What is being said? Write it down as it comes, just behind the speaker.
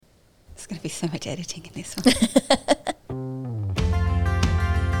There's going to be so much editing in this one.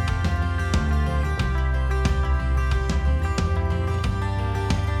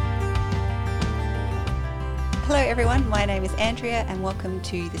 Hello everyone, my name is Andrea and welcome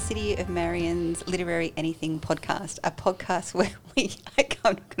to the City of Marion's Literary Anything podcast, a podcast where I'm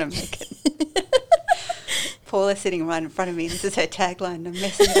not going to make it. Paula's sitting right in front of me. This is her tagline. I'm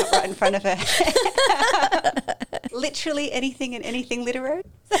messing it up right in front of her. Literally anything and anything literary.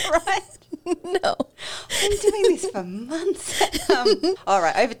 Is that right? No. I've been doing this for months. All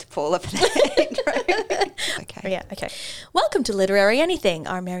right, over to Paula for that intro. Okay. Yeah, okay. Welcome to Literary Anything,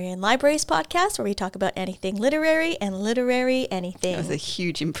 our Marion Libraries podcast where we talk about anything literary and literary anything. That was a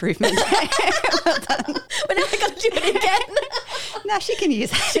huge improvement. Well done. But now I got to do it again. No, she can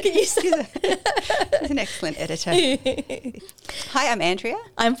use that. She can use that. She's an excellent editor. Hi, I'm Andrea.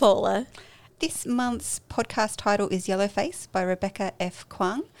 I'm Paula. This month's podcast title is Yellowface by Rebecca F.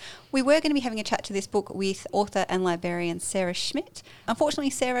 Kuang. We were going to be having a chat to this book with author and librarian Sarah Schmidt.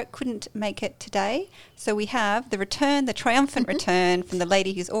 Unfortunately, Sarah couldn't make it today, so we have the triumphant return from the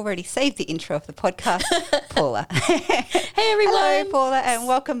lady who's already saved the intro of the podcast, Paula. Hey everyone. Hello, Paula, and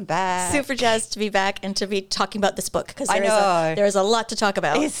welcome back. Super jazzed to be back and to be talking about this book because there is a lot to talk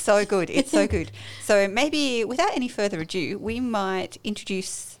about. It's so good. It's so good. So maybe without any further ado, we might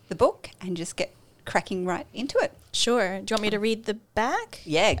introduce the book and just get cracking right into it. Sure. Do you want me to read the back?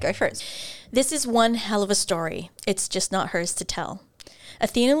 Yeah, go for it. This is one hell of a story. It's just not hers to tell.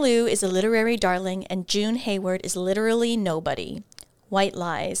 Athena Liu is a literary darling and June Hayward is literally nobody. White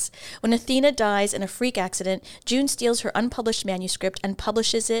lies. When Athena dies in a freak accident, June steals her unpublished manuscript and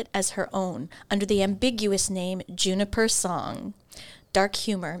publishes it as her own under the ambiguous name Juniper Song. Dark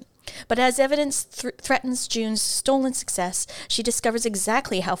humor. But as evidence threatens June's stolen success, she discovers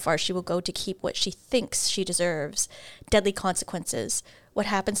exactly how far she will go to keep what she thinks she deserves. Deadly consequences. What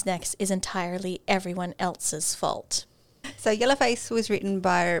happens next is entirely everyone else's fault. So Yellowface was written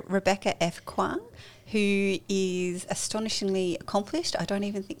by Rebecca F. Kuang, who is astonishingly accomplished. I don't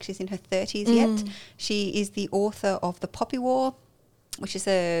even think she's in her 30s yet. She is the author of The Poppy War, which is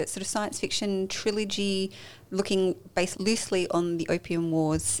a sort of science fiction trilogy based loosely on the Opium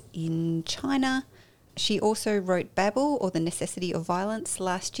Wars in China. She also wrote Babel, or The Necessity of Violence,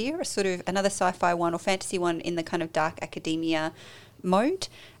 last year, a sort of another sci-fi one or fantasy one in the kind of dark academia mode.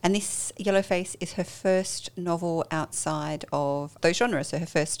 And this Yellowface is her first novel outside of those genres, so her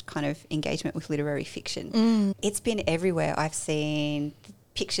first kind of engagement with literary fiction. It's been everywhere. I've seen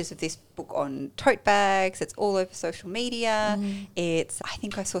pictures of this book on tote bags. It's all over social media. I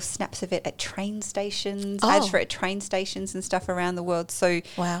think I saw snaps of it at train stations, ads for it at train stations and stuff around the world. So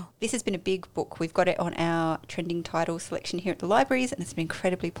wow, this has been a big book. We've got it on our trending title selection here at the libraries and it's been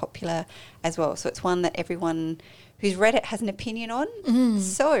incredibly popular as well. So it's one that everyone who's read it has an opinion on.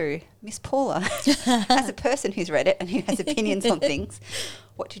 So, Miss Paula, as a person who's read it and who has opinions on things,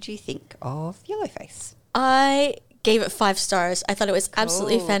 what did you think of Yellowface? I gave it 5 stars. I thought it was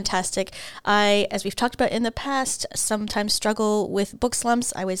absolutely fantastic. I, as we've talked about in the past, sometimes struggle with book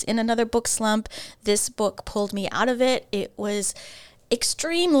slumps. I was in another book slump. This book pulled me out of it. It was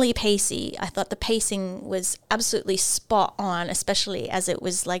extremely pacey. I thought the pacing was absolutely spot on, especially as it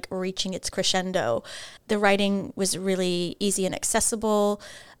was like reaching its crescendo. The writing was really easy and accessible.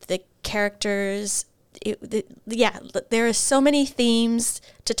 The characters, there are so many themes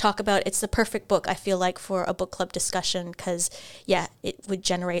to talk about. It's the perfect book, I feel like, for a book club discussion because, it would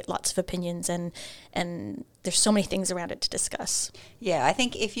generate lots of opinions and there's so many things around it to discuss. Yeah, I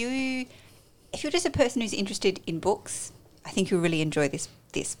think if you're just a person who's interested in books, I think you'll really enjoy this.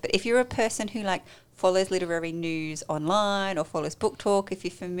 But if you're a person who follows literary news online or follows book talk, if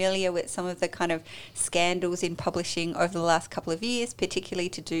you're familiar with some of the kind of scandals in publishing over the last couple of years, particularly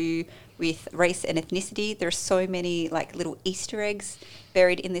to do with race and ethnicity, there are so many little Easter eggs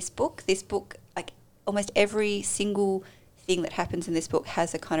buried in this book. This book, almost every single thing that happens in this book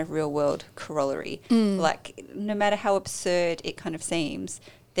has a kind of real world corollary. No matter how absurd it kind of seems,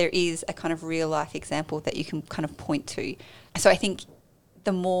 there is a kind of real life example that you can kind of point to. So I think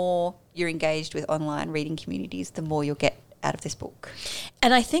the more you're engaged with online reading communities, the more you'll get out of this book.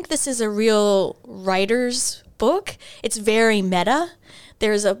 And I think this is a real writer's book. It's very meta.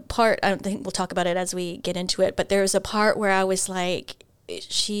 There's a part, I don't think we'll talk about it as we get into it, but there's a part where I was like,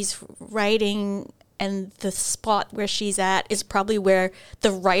 she's writing and the spot where she's at is probably where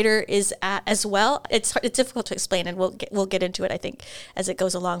the writer is at as well. It's difficult to explain, and we'll get into it, I think, as it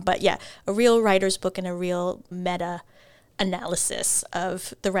goes along. But yeah, a real writer's book and a real meta analysis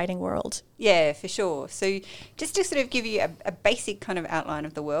of the writing world. Yeah, for sure. So just to sort of give you a basic kind of outline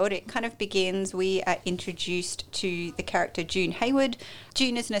of the world, it kind of begins, we are introduced to the character June Hayward.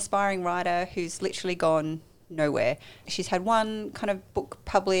 June is an aspiring writer who's literally gone nowhere. She's had one kind of book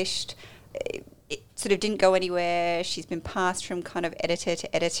published. It sort of didn't go anywhere. She's been passed from kind of editor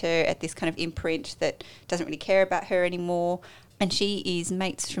to editor at this kind of imprint that doesn't really care about her anymore. And she is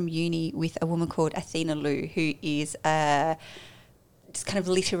mates from uni with a woman called Athena Liu, who is a just kind of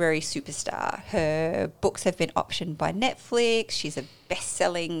literary superstar. Her books have been optioned by Netflix. She's a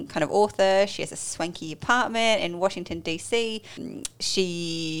best-selling kind of author. She has a swanky apartment in Washington, D.C.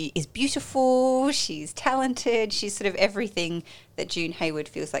 She is beautiful. She's talented. She's sort of everything that June Hayward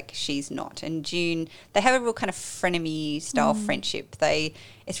feels like she's not. And June, they have a real kind of frenemy-style friendship.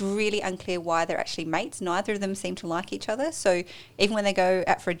 It's really unclear why they're actually mates. Neither of them seem to like each other. So even when they go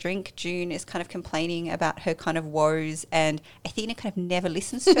out for a drink, June is kind of complaining about her kind of woes, and Athena kind of never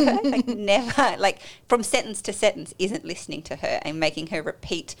listens to her. Never, from sentence to sentence, isn't listening to her and making her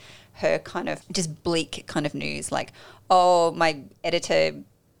repeat her kind of just bleak kind of news, like, oh, my editor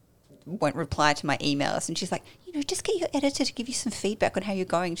won't reply to my emails. And she's like, just get your editor to give you some feedback on how you're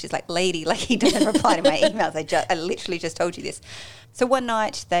going. She's like, lady, he doesn't reply to my emails. I literally just told you this. So one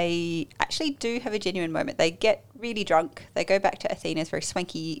night they actually do have a genuine moment. They get really drunk. They go back to Athena's very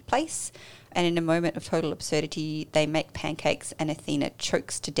swanky place. And in a moment of total absurdity, they make pancakes and Athena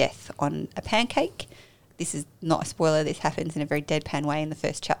chokes to death on a pancake. This is not a spoiler. This happens in a very deadpan way in the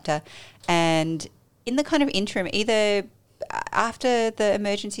first chapter. And in the kind of interim, either after the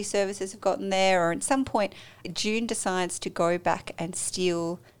emergency services have gotten there or at some point, June decides to go back and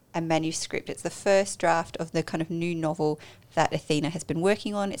steal a manuscript. It's the first draft of the kind of new novel that Athena has been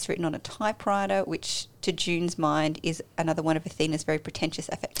working on. It's written on a typewriter, which to June's mind is another one of Athena's very pretentious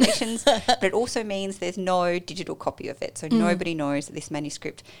affectations. But it also means there's no digital copy of it. So nobody knows that this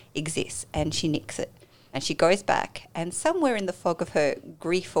manuscript exists, and she nicks it. And she goes back, and somewhere in the fog of her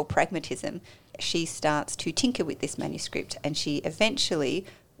grief or pragmatism, she starts to tinker with this manuscript, and she eventually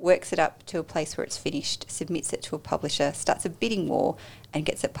works it up to a place where it's finished, submits it to a publisher, starts a bidding war, and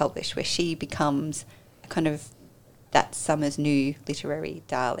gets it published, where she becomes kind of that summer's new literary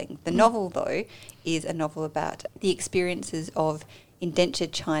darling. The novel, though, is a novel about the experiences of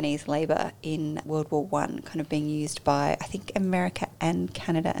indentured Chinese labour in World War I, kind of being used by, I think, America and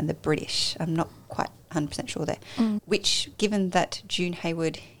Canada and the British. I'm not quite 100% sure there. Which, given that June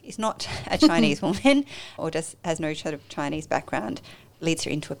Hayward is not a Chinese woman or has no sort of Chinese background, leads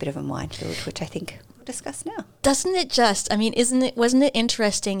her into a bit of a minefield, which I think we'll discuss now. Doesn't it just? I mean, wasn't it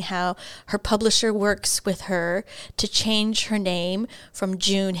interesting how her publisher works with her to change her name from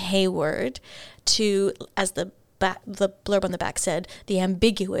June Hayward to, as the blurb on the back said, the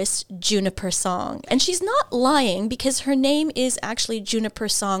ambiguous Juniper Song. And she's not lying, because her name is actually Juniper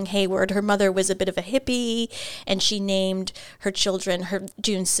Song Hayward. Her mother was a bit of a hippie, and she named her children,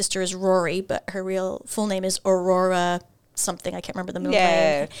 June's sister is Rory, but her real full name is Aurora something, I can't remember the middle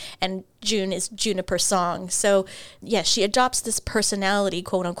name, and June is Juniper Song. So yeah, she adopts this personality,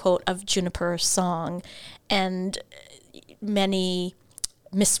 quote unquote, of Juniper Song, and many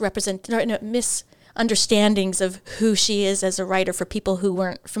misunderstandings of who she is as a writer for people who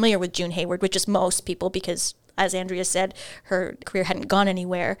weren't familiar with June Hayward, which is most people, because as Andrea said, her career hadn't gone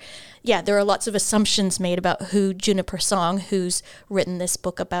anywhere. Yeah, there are lots of assumptions made about who Juniper Song, who's written this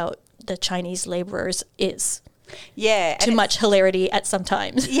book about the Chinese laborers, is. Yeah. To much hilarity at some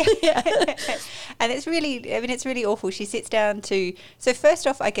times. Yeah. And it's really awful. She sits down so first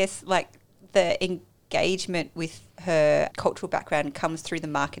off, I guess, the engagement with her cultural background comes through the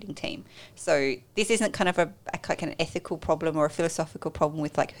marketing team. So this isn't kind of an ethical problem or a philosophical problem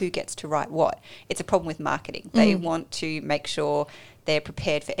with who gets to write what. It's a problem with marketing. They want to make sure they're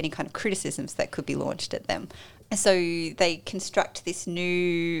prepared for any kind of criticisms that could be launched at them. So they construct this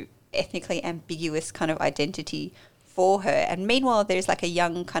new ethnically ambiguous kind of identity for her. And meanwhile, there's a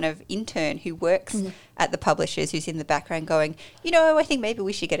young kind of intern who works at the publishers, who's in the background going, I think maybe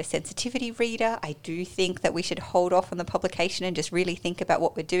we should get a sensitivity reader. I do think that we should hold off on the publication and just really think about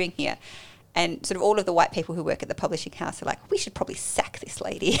what we're doing here. And sort of all of the white people who work at the publishing house are like, we should probably sack this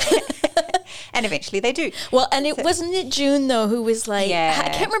lady. And eventually they do. Well, and wasn't it June, though, who was I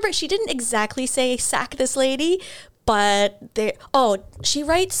can't remember, she didn't exactly say sack this lady, but she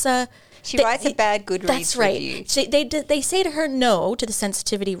writes She writes a bad Goodreads That's right. review. They say to her no to the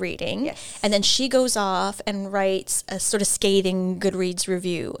sensitivity reading, Yes. and then she goes off and writes a sort of scathing Goodreads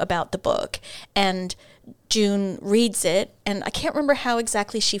review about the book. And June reads it, and I can't remember how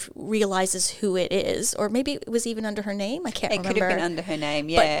exactly she realizes who it is, or maybe it was even under her name. I can't remember. It could have been under her name,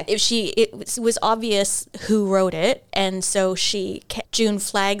 yeah. But it was obvious who wrote it, and so June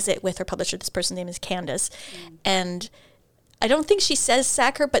flags it with her publisher. This person's name is Candace, and I don't think she says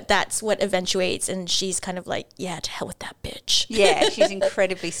sack her, but that's what eventuates, and she's kind of like, yeah, to hell with that bitch. Yeah, she's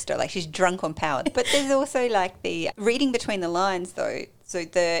incredibly she's drunk on power. But there's also like the reading between the lines, though. So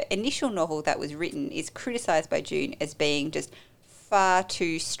the initial novel that was written is criticised by June as being just far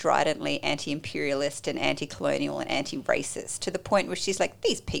too stridently anti-imperialist and anti-colonial and anti-racist, to the point where she's like,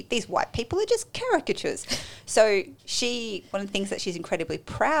 these white people are just caricatures. So one of the things that she's incredibly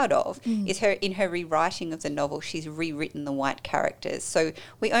proud of is in her rewriting of the novel, she's rewritten the white characters. So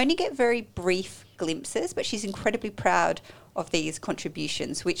we only get very brief glimpses, but she's incredibly proud of these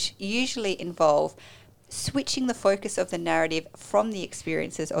contributions, which usually involve switching the focus of the narrative from the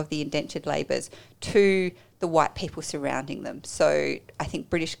experiences of the indentured labourers to the white people surrounding them. So I think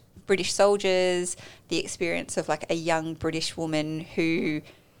British soldiers, the experience of like a young British woman who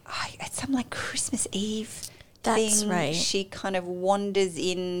at some like Christmas Eve That's right. she kind of wanders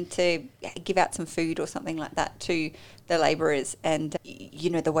in to give out some food or something like that to the labourers, and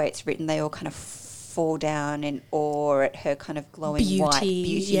the way it's written, they all kind of fall down in awe at her kind of glowing white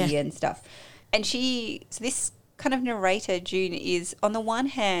beauty and stuff. And this kind of narrator, June, is on the one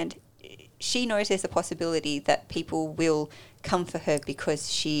hand, she knows there's a possibility that people will come for her because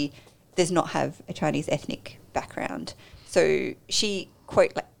she does not have a Chinese ethnic background. So she,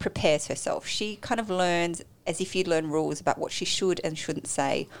 quote, like prepares herself. She kind of learns as if you'd learn rules about what she should and shouldn't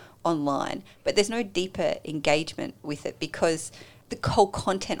say online. But there's no deeper engagement with it because the whole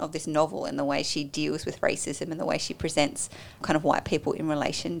content of this novel and the way she deals with racism and the way she presents kind of white people in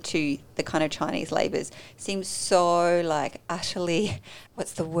relation to the kind of Chinese labourers seems so like utterly,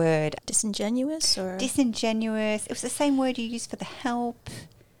 what's the word? Disingenuous or? Disingenuous. It was the same word you used for The Help.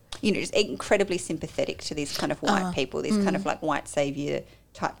 Just incredibly sympathetic to these kind of white people, these kind of like white saviour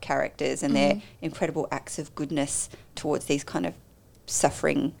type characters and their incredible acts of goodness towards these kind of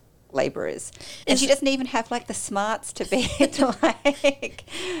suffering labourers. And she doesn't even have like the smarts to like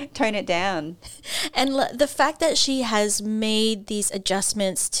tone it down. And the fact that she has made these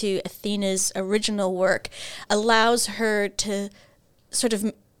adjustments to Athena's original work allows her to sort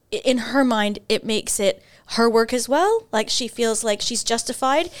of, in her mind, it makes it her work as well. Like she feels like she's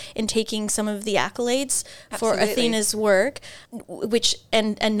justified in taking some of the accolades for Athena's work, which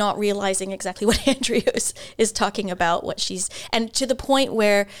and not realizing exactly what Andrea is talking about, and to the point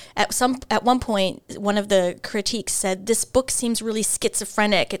where at one point one of the critiques said this book seems really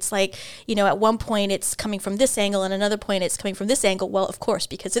schizophrenic. It's like, at one point it's coming from this angle and another point it's coming from this angle. Well, of course,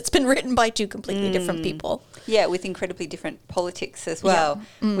 because it's been written by two completely different people. Yeah, with incredibly different politics as well,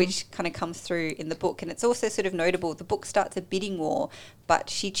 which kind of comes through in the book. And it's also sort of notable, the book starts a bidding war,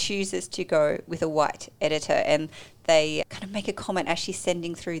 but she chooses to go with a white editor, and they kind of make a comment as she's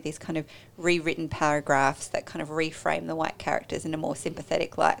sending through these kind of rewritten paragraphs that kind of reframe the white characters in a more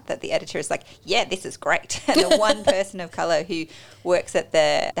sympathetic light, that the editor is like, yeah, this is great. And the one person of colour who works at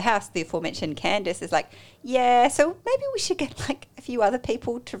the house, the aforementioned Candace, is like, yeah, so maybe we should get like a few other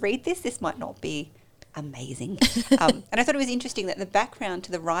people to read this. This might not be amazing. And I thought it was interesting that the background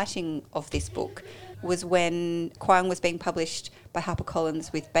to the writing of this book was when Kwang was being published by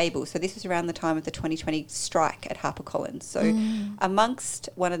HarperCollins with Babel. So this was around the time of the 2020 strike at HarperCollins. So amongst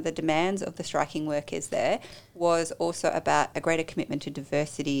one of the demands of the striking workers there was also about a greater commitment to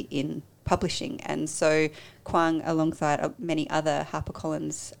diversity in publishing. And so Kwang, alongside many other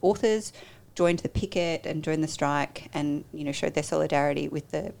HarperCollins authors, joined the picket and joined the strike and, showed their solidarity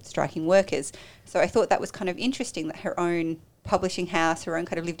with the striking workers. So I thought that was kind of interesting that her own publishing house, her own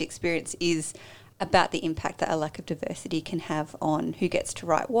kind of lived experience is about the impact that a lack of diversity can have on who gets to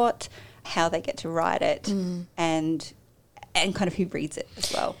write what, how they get to write it, and kind of who reads it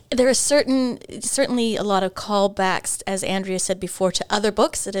as well. There are certainly a lot of callbacks, as Andrea said before, to other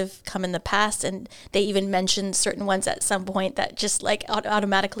books that have come in the past, and they even mention certain ones at some point that just like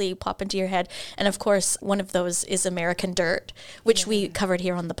automatically pop into your head. And of course, one of those is American Dirt, which we covered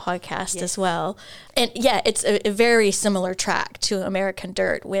here on the podcast as well. And it's a very similar track to American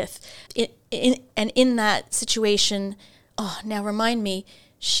Dirt with in that situation. Oh, now remind me.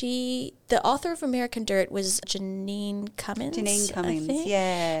 The author of American Dirt was Janine Cummins.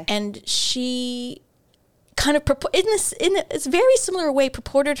 Yeah. And she kind of, in a very similar way,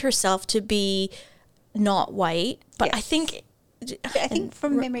 purported herself to be not white. But I think I think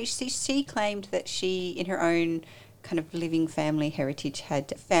from memory, she claimed that she, in her own kind of living family heritage,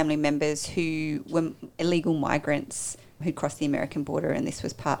 had family members who were illegal migrants who'd crossed the American border, and this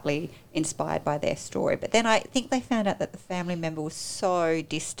was partly inspired by their story. But then I think they found out that the family member was so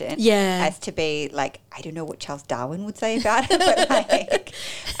distant as to be like, I don't know what Charles Darwin would say about it, but like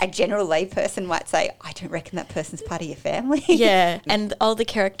a general layperson might say, I don't reckon that person's part of your family. Yeah, and all the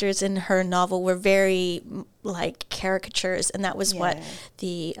characters in her novel were very like caricatures, and that was what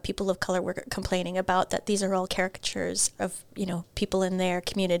the people of color were complaining about, that these are all caricatures of, you know, people in their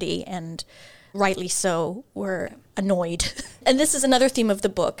community, and rightly so, were annoyed. And this is another theme of the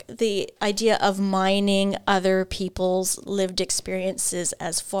book, the idea of mining other people's lived experiences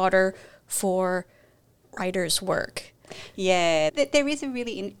as fodder for writers' work. Yeah, there is a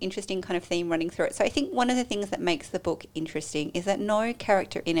really interesting kind of theme running through it. So I think one of the things that makes the book interesting is that no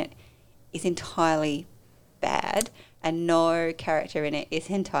character in it is entirely bad, and no character in it is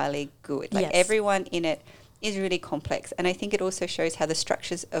entirely good. Like everyone in it is really complex, and I think it also shows how the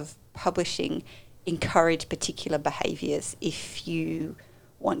structures of publishing encourage particular behaviours if you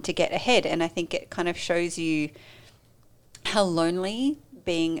want to get ahead. And I think it kind of shows you how lonely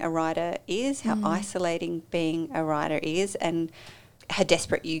being a writer is, how isolating being a writer is, and how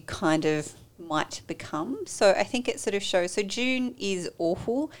desperate you kind of might become. So I think it sort of shows. So June is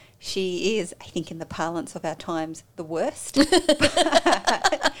awful. She is, I think in the parlance of our times, the worst.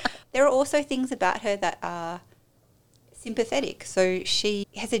 But there are also things about her that are sympathetic. So she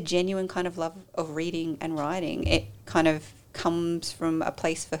has a genuine kind of love of reading and writing. It kind of comes from a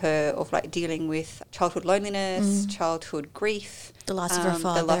place for her of like dealing with childhood loneliness, childhood grief, the loss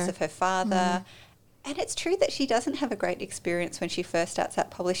of her father. And it's true that she doesn't have a great experience when she first starts out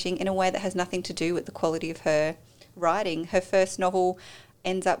publishing, in a way that has nothing to do with the quality of her writing. Her first novel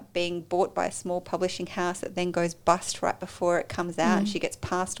ends up being bought by a small publishing house that then goes bust right before it comes out, and she gets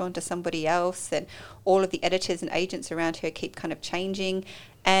passed on to somebody else, and all of the editors and agents around her keep kind of changing.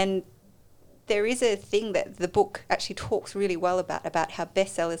 And there is a thing that the book actually talks really well about how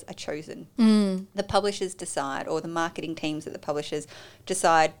bestsellers are chosen. The publishers decide, or the marketing teams at the publishers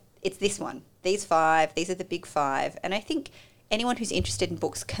decide, it's this one, these 5, these are the big 5. And I think anyone who's interested in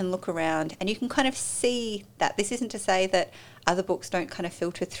books can look around and you can kind of see that. This isn't to say that other books don't kind of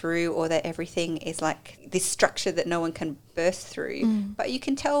filter through, or that everything is like this structure that no one can burst through. But you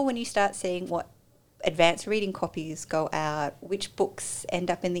can tell when you start seeing what advanced reading copies go out, which books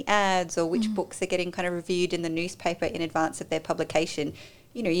end up in the ads, or which books are getting kind of reviewed in the newspaper in advance of their publication.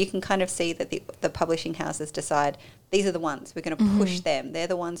 You know, you can kind of see that the publishing houses decide, these are the ones, we're going to push them. They're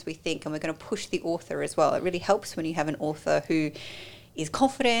the ones we think, and we're going to push the author as well. It really helps when you have an author who is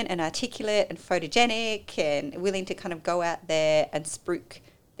confident and articulate and photogenic and willing to kind of go out there and spruik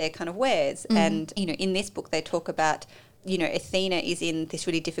their kind of wares. And, you know, in this book they talk about, you know, Athena is in this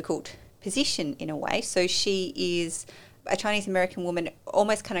really difficult position in a way. So she is a Chinese American woman,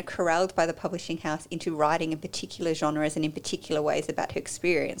 almost kind of corralled by the publishing house into writing in particular genres and in particular ways about her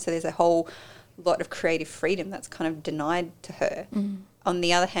experience. So there's a whole lot of creative freedom that's kind of denied to her. On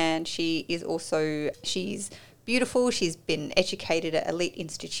the other hand, she's beautiful. She's been educated at elite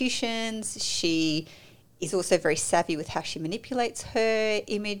institutions. She is also very savvy with how she manipulates her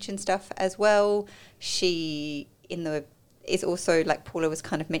image and stuff as well. She is also, like Paula was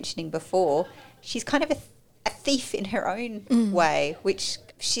kind of mentioning before, she's kind of a thief in her own way, which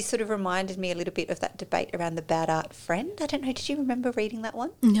she sort of reminded me a little bit of that debate around the bad art friend. I don't know, did you remember reading that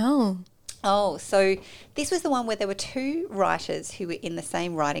one? No. Oh, so this was the one where there were 2 writers who were in the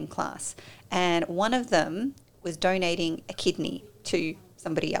same writing class, and one of them was donating a kidney to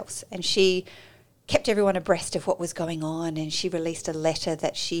somebody else, and she kept everyone abreast of what was going on, and she released a letter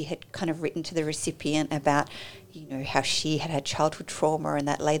that she had kind of written to the recipient about, you know, how she had had childhood trauma, and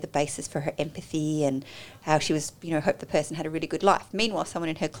that laid the basis for her empathy, and how she was, you know, hoped the person had a really good life. Meanwhile, someone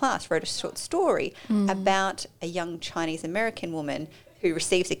in her class wrote a short story about a young Chinese American woman who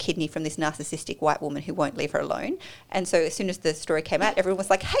receives a kidney from this narcissistic white woman who won't leave her alone. And so as soon as the story came out, everyone was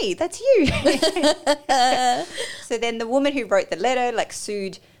like, hey, that's you. So then the woman who wrote the letter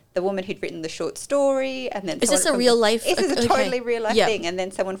sued the woman who'd written the short story, and then is this a real life? This is a totally real life thing. And then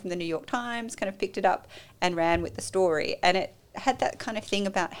someone from the New York Times kind of picked it up and ran with the story, and it had that kind of thing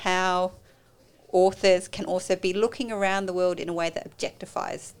about how authors can also be looking around the world in a way that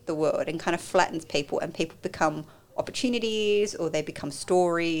objectifies the world and kind of flattens people, and people become opportunities, or they become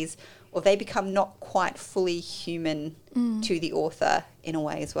stories, or they become not quite fully human to the author in a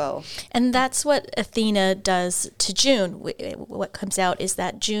way as well. And that's what Athena does to June. What comes out is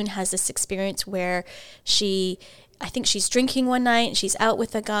that June has this experience where I think she's drinking one night, and she's out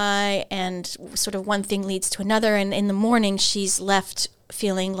with a guy, and sort of one thing leads to another, and in the morning she's left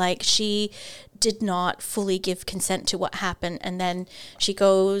feeling like she did not fully give consent to what happened. And then she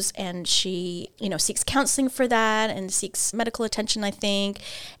goes and she, seeks counseling for that and seeks medical attention, I think,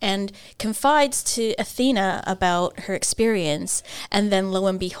 and confides to Athena about her experience. And then lo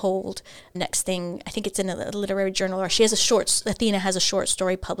and behold, next thing, I think it's in a literary journal, or Athena has a short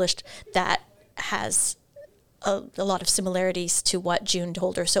story published that has a lot of similarities to what June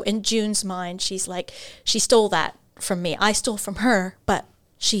told her. So in June's mind, she's like, she stole that from me. I stole from her, but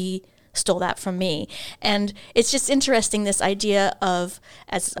she stole that from me. And it's just interesting, this idea of,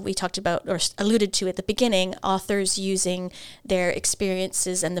 as we talked about or alluded to at the beginning, authors using their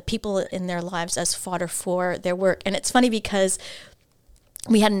experiences and the people in their lives as fodder for their work. And it's funny because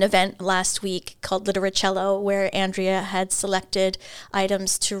we had an event last week called Literacello where Andrea had selected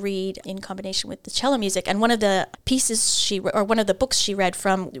items to read in combination with the cello music. And one of the one of the books she read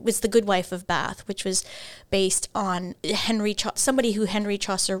from was The Good Wife of Bath, which was based on somebody who Henry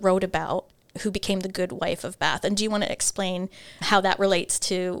Chaucer wrote about, who became the Good Wife of Bath. And do you want to explain how that relates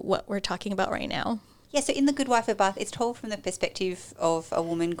to what we're talking about right now? Yeah, so in The Good Wife of Bath, it's told from the perspective of a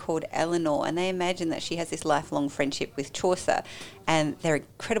woman called Eleanor, and they imagine that she has this lifelong friendship with Chaucer, and they're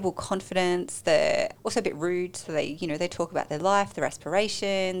incredible confidence. They're also a bit rude, so they talk about their life, their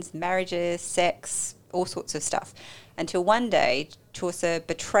aspirations, marriages, sex, all sorts of stuff. Until one day, Chaucer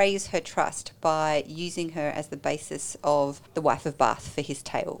betrays her trust by using her as the basis of The Wife of Bath for his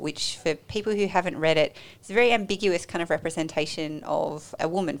tale, which for people who haven't read it, it's a very ambiguous kind of representation of a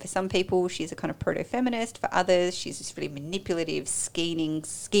woman. For some people, she's a kind of proto-feminist. For others, she's this really manipulative, scheming,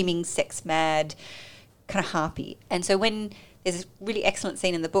 sex-mad, kind of harpy. And so when there's a really excellent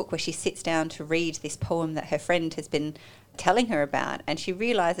scene in the book where she sits down to read this poem that her friend has been telling her about, and she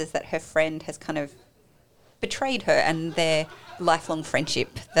realises that her friend has kind of betrayed her and their lifelong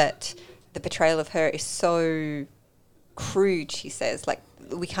friendship, that the betrayal of her is so crude, she says, like,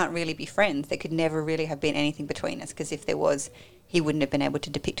 we can't really be friends. There could never really have been anything between us, because if there was, he wouldn't have been able to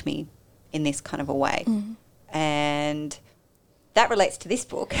depict me in this kind of a way. And that relates to this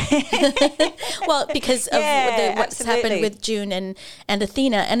book. Well, because of what's happened with June and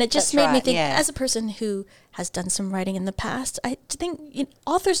Athena. And it just made me think, as a person who has done some writing in the past, I think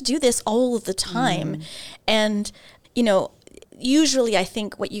authors do this all the time. And, usually I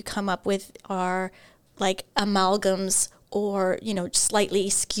think what you come up with are like amalgams or,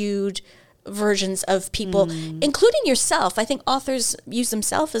 slightly skewed versions of people, including yourself. I think authors use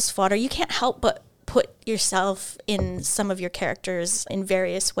themselves as fodder. You can't help but put yourself in some of your characters in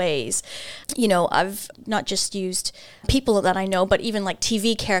various ways. I've not just used people that I know, but even like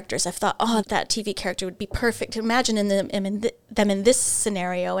TV characters. I've thought, that TV character would be perfect. Imagine them in this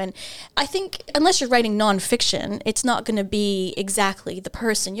scenario. And I think unless you're writing nonfiction, it's not going to be exactly the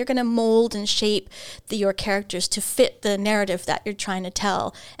person. You're going to mold and shape your characters to fit the narrative that you're trying to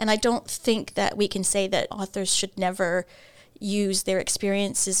tell. And I don't think that we can say that authors should never use their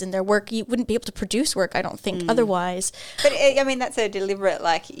experiences in their work. You wouldn't be able to produce work, I don't think, otherwise. But I mean, that's a deliberate,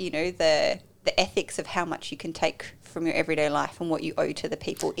 the ethics of how much you can take from your everyday life and what you owe to the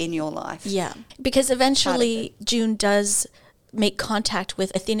people in your life. Yeah, because eventually June does make contact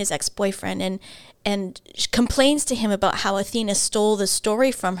with Athena's ex-boyfriend and complains to him about how Athena stole the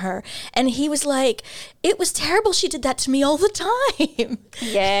story from her. And he was like, it was terrible. She did that to me all the time.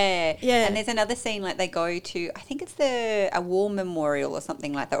 Yeah. And there's another scene, like they go to, I think it's a war memorial or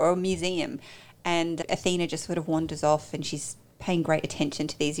something like that, or a museum. And Athena just sort of wanders off and she's paying great attention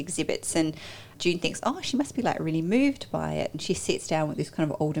to these exhibits, and June thinks, she must be like really moved by it, and she sits down with this kind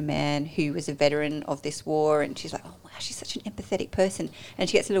of older man who was a veteran of this war, and she's like, oh wow, she's such an empathetic person, and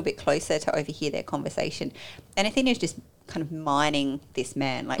she gets a little bit closer to overhear their conversation, and Athena's just kind of mining this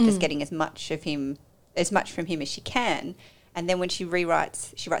man, like just getting as much from him as she can. And then when she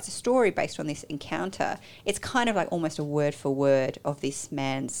writes a story based on this encounter, it's kind of like almost a word for word of this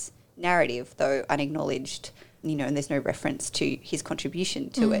man's narrative, though unacknowledged, and there's no reference to his contribution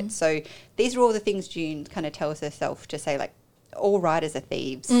to it. So these are all the things June kind of tells herself to say, like, all writers are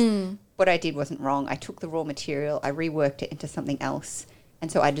thieves. What I did wasn't wrong. I took the raw material, I reworked it into something else,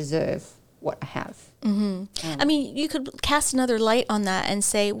 and so I deserve what I have. I mean, you could cast another light on that and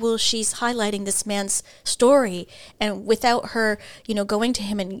say, well, she's highlighting this man's story, and without her, going to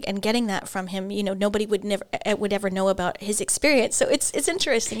him and getting that from him, nobody would ever know about his experience. So it's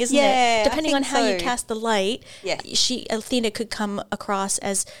interesting, isn't it? Depending on how you cast the light, Athena could come across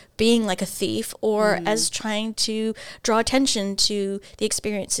as being like a thief, or as trying to draw attention to the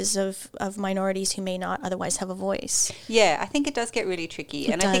experiences of minorities who may not otherwise have a voice. Yeah, I think it does get really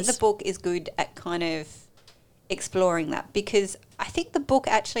tricky. I think the book is good at kind of exploring that, because I think the book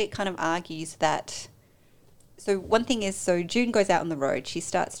actually kind of argues that. So one thing is, June goes out on the road. She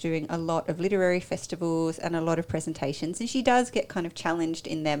starts doing a lot of literary festivals and a lot of presentations, and she does get kind of challenged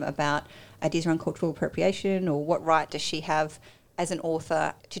in them about ideas around cultural appropriation, or what right does she have as an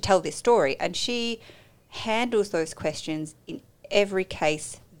author to tell this story. And she handles those questions in every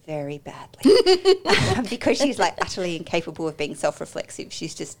case very badly because she's like utterly incapable of being self-reflexive.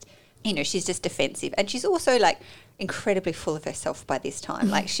 She's just, she's just defensive. And she's also like incredibly full of herself by this time.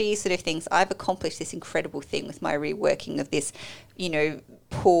 Like she sort of thinks, I've accomplished this incredible thing with my reworking of this,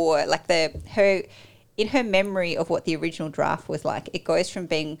 poor, like in her memory of what the original draft was like, it goes from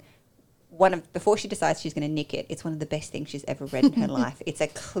being before she decides she's going to nick it, it's one of the best things she's ever read in her life. It's a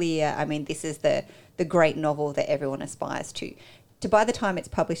clear, this is the great novel that everyone aspires to by the time it's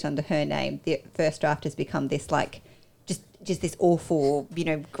published under her name, the first draft has become this like just this awful,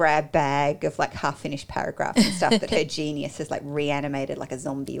 grab bag of like half-finished paragraphs and stuff that her genius has like reanimated like a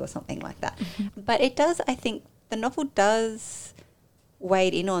zombie or something like that. But it does, I think, the novel does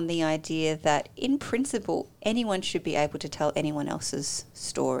wade in on the idea that in principle anyone should be able to tell anyone else's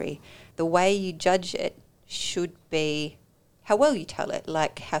story. The way you judge it should be how well you tell it,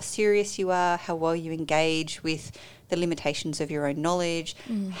 like how serious you are, how well you engage with the limitations of your own knowledge,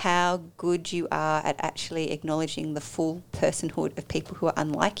 how good you are at actually acknowledging the full personhood of people who are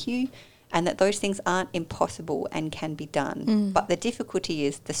unlike you, and that those things aren't impossible and can be done. But the difficulty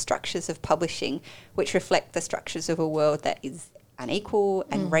is the structures of publishing, which reflect the structures of a world that is unequal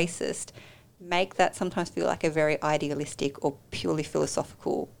and racist, make that sometimes feel like a very idealistic or purely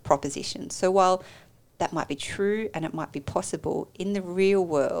philosophical proposition. So while that might be true and it might be possible, in the real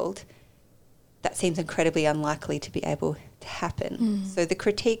world, that seems incredibly unlikely to be able to happen. So the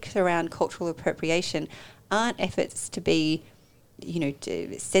critiques around cultural appropriation aren't efforts to be,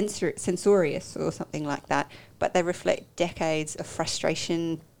 censorious or something like that, but they reflect decades of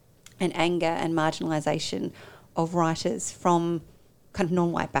frustration and anger and marginalisation of writers from kind of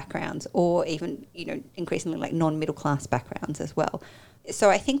non-white backgrounds, or even, increasingly like non-middle class backgrounds as well.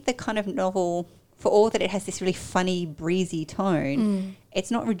 So I think the kind of novel, for all that it has this really funny, breezy tone, it's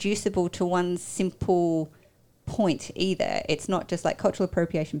not reducible to one simple point either. It's not just like cultural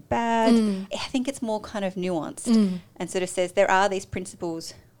appropriation bad. I think it's more kind of nuanced and sort of says there are these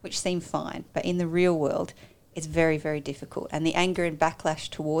principles which seem fine, but in the real world it's very, very difficult. And the anger and backlash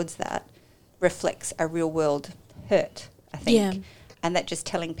towards that reflects a real world hurt, I think. Yeah. And that just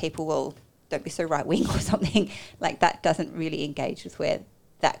telling people, well, don't be so right-wing or something, like that doesn't really engage with where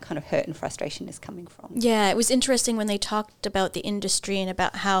that kind of hurt and frustration is coming from. Yeah, it was interesting when they talked about the industry and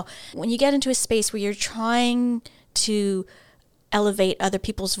about how when you get into a space where you're trying to elevate other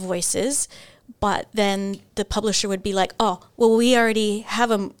people's voices, but then the publisher would be like, oh, well, we already have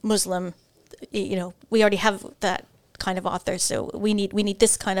a Muslim, we already have that kind of author, so we need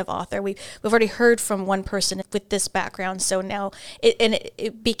this kind of author. We've already heard from one person with this background, so now it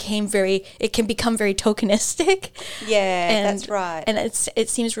can become very tokenistic. Yeah, that's right. And it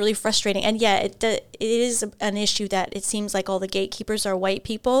seems really frustrating. And yeah, it is an issue that it seems like all the gatekeepers are white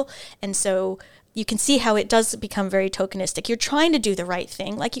people, and so you can see how it does become very tokenistic. You're trying to do the right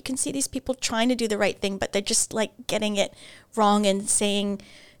thing. Like you can see these people trying to do the right thing, but they're just like getting it wrong and saying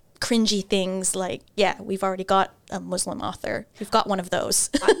cringy things like, yeah, we've already got a Muslim author. We've got one of those.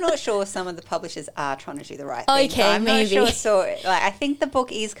 I'm not sure some of the publishers are trying to do the right thing. Okay, I'm maybe. not sure. So, I think the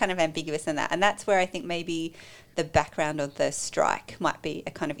book is kind of ambiguous in that. And that's where I think maybe the background of the strike might be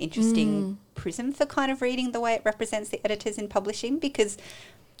a kind of interesting prism for kind of reading the way it represents the editors in publishing, because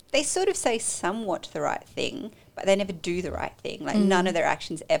they sort of say somewhat the right thing, but they never do the right thing. Like none of their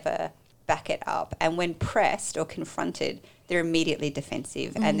actions ever back it up. And when pressed or confronted, they're immediately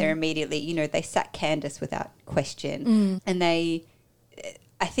defensive and they're immediately, they sack Candace without question. And I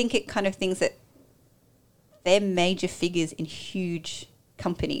think it kind of thinks that they're major figures in huge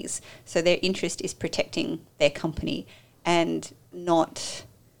companies. So their interest is protecting their company, and not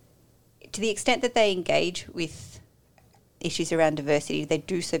to the extent that they engage with issues around diversity, they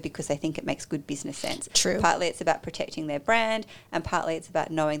do so because they think it makes good business sense. True. Partly it's about protecting their brand, and partly it's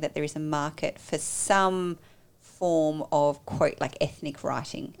about knowing that there is a market for some form of, quote, like ethnic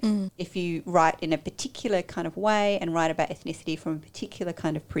writing. If you write in a particular kind of way and write about ethnicity from a particular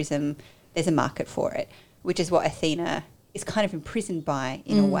kind of prism, there's a market for it, which is what Athena is kind of imprisoned by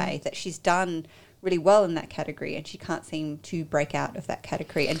in a way, that she's done really well in that category and she can't seem to break out of that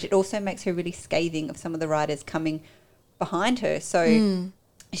category. And it also makes her really scathing of some of the writers coming behind her. So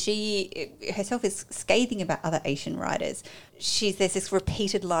she herself is scathing about other Asian writers. There's this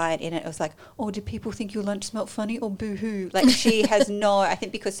repeated line in it. It was like, oh, do people think your lunch smelled funny or boo-hoo? Like she has I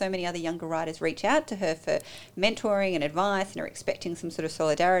think because so many other younger writers reach out to her for mentoring and advice and are expecting some sort of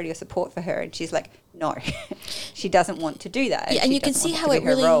solidarity or support for her. And she's like, no, she doesn't want to do that. Yeah, and you can see how it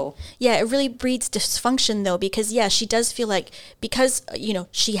really breeds dysfunction though, because she does feel like because,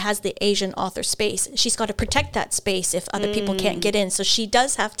 she has the Asian author space, she's got to protect that space if other people can't get in. So she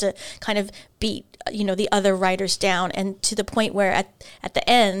does have to kind of beat, the other writers down, and to the point where at the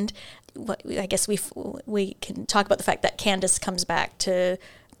end, I guess we can talk about the fact that Candace comes back to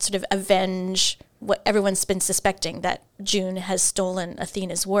sort of avenge what everyone's been suspecting, that June has stolen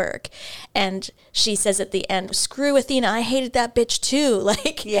Athena's work. And she says at the end, screw Athena, I hated that bitch too.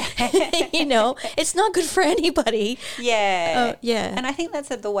 Like, it's not good for anybody. Yeah. And I think that's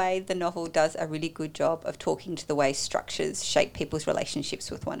the way the novel does a really good job of talking to the way structures shape people's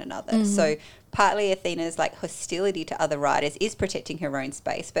relationships with one another. So partly Athena's like hostility to other writers is protecting her own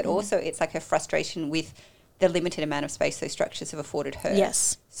space, but also it's like her frustration with the limited amount of space those structures have afforded her.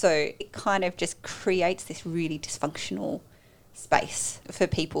 Yes. So it kind of just creates this really dysfunctional space for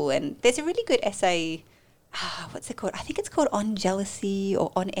people. And there's a really good essay, what's it called? I think it's called On Jealousy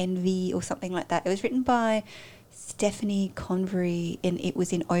or On Envy or something like that. It was written by Stephanie Convery and it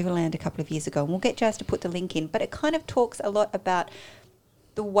was in Overland a couple of years ago. And we'll get Jazz to put the link in. But it kind of talks a lot about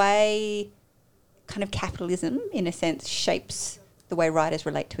the way kind of capitalism, in a sense, shapes the way writers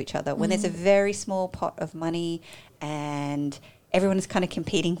relate to each other. When there's a very small pot of money and everyone is kind of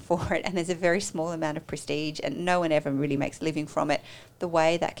competing for it and there's a very small amount of prestige and no one ever really makes a living from it, the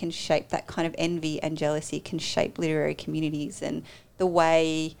way that can shape that kind of envy and jealousy can shape literary communities, and the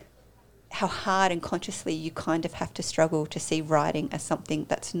way how hard and consciously you kind of have to struggle to see writing as something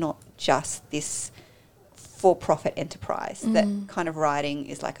that's not just this for-profit enterprise, that kind of writing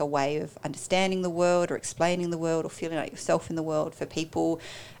is like a way of understanding the world or explaining the world or feeling like yourself in the world for people,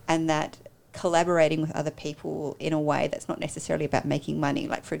 and that collaborating with other people in a way that's not necessarily about making money,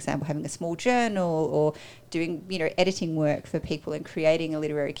 like for example having a small journal or doing editing work for people and creating a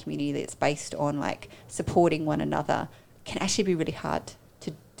literary community that's based on like supporting one another, can actually be really hard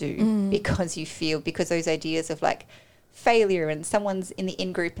to do because those ideas of like failure and someone's in the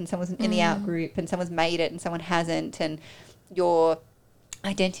in group and someone's in the out group and someone's made it and someone hasn't, and your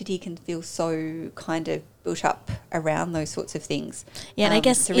identity can feel so kind of built up around those sorts of things. Yeah, and I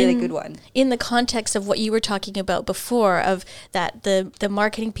guess it's a really good one. In the context of what you were talking about before, of that the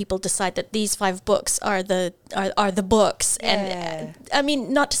marketing people decide that these 5 books are the books. Yeah. And I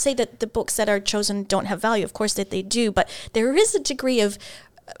mean, not to say that the books that are chosen don't have value, of course that they do, but there is a degree of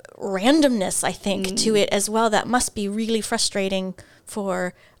randomness, I think, to it as well, that must be really frustrating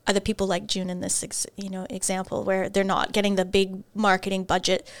for other people like June in this example, where they're not getting the big marketing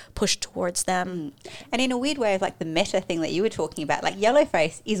budget pushed towards them. And in a weird way, like the meta thing that you were talking about, like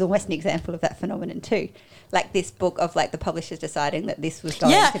Yellowface is almost an example of that phenomenon too. Like this book of like the publishers deciding that this was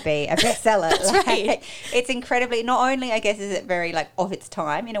going to be a bestseller. That's right. It's incredibly, not only I guess is it very like of its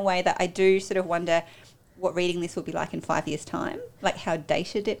time in a way that I do sort of wonder what reading this will be like in 5 years' time, like how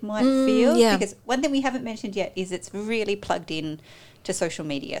dated it might feel. Yeah. Because one thing we haven't mentioned yet is it's really plugged in to social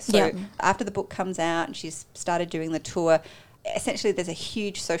media. So after the book comes out and she's started doing the tour, essentially there's a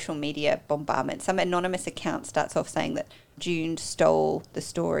huge social media bombardment. Some anonymous account starts off saying that June stole the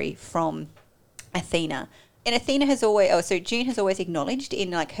story from Athena. And June has always acknowledged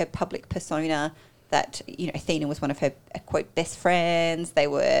in like her public persona that, Athena was one of her, quote, best friends. They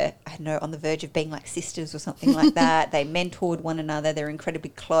were, I don't know, on the verge of being like sisters or something like that. They mentored one another. They're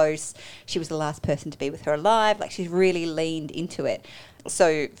incredibly close. She was the last person to be with her alive. Like, she's really leaned into it.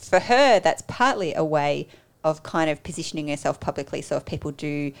 So for her, that's partly a way of kind of positioning herself publicly. So if people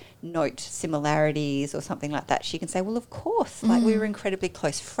do note similarities or something like that, she can say, well, of course, like we were incredibly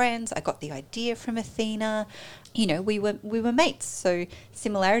close friends. I got the idea from Athena. We were mates. So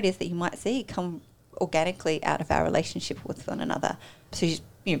similarities that you might see come organically out of our relationship with one another. So she's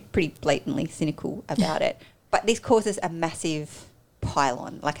pretty blatantly cynical about it. But this causes a massive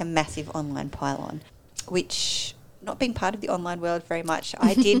pile-on, like a massive online pile-on, which, not being part of the online world very much,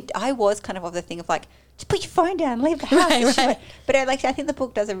 I was kind of the thing of like, just put your phone down, leave the house. Right. But I think the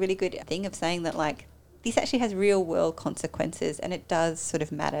book does a really good thing of saying that like this actually has real world consequences, and it does sort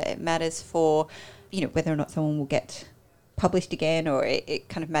of matter. It matters for, whether or not someone will get published again, or it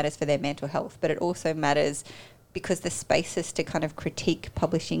kind of matters for their mental health, but it also matters because the spaces to kind of critique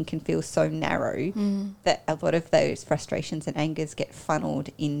publishing can feel so narrow that a lot of those frustrations and angers get funneled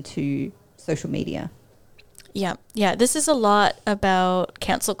into social media. Yeah. This is a lot about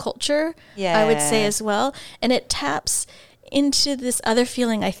cancel culture, I would say as well. And it taps into this other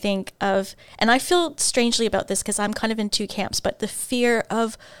feeling, I think, of, and I feel strangely about this because I'm kind of in two camps, but the fear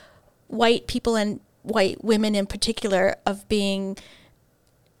of white people and white women in particular of being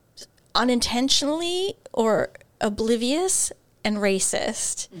unintentionally or oblivious and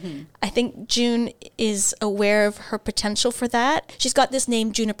racist. I think June is aware of her potential for that. She's got this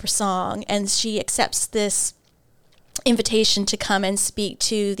name Juniper Song, and she accepts this invitation to come and speak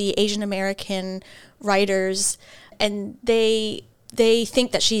to the Asian American writers, and they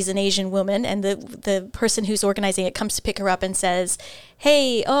think that she's an Asian woman, and the person who's organizing it comes to pick her up and says,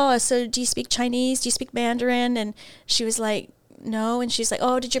 hey, so do you speak Chinese? Do you speak Mandarin? And she was like, no. And she's like,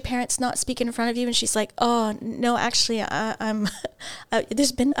 oh, did your parents not speak in front of you? And she's like, oh, no, actually, I'm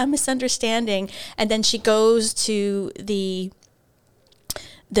there's been a misunderstanding. And then she goes to the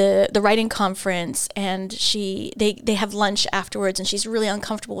writing conference, and they have lunch afterwards, and she's really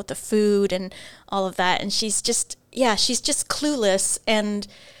uncomfortable with the food and all of that. And she's just clueless. And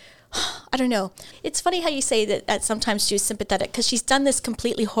I don't know. It's funny how you say that sometimes she was sympathetic because she's done this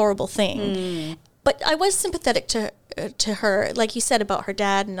completely horrible thing. But I was sympathetic to her, like you said about her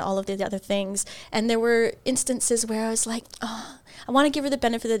dad and all of the other things. And there were instances where I was like, oh, I want to give her the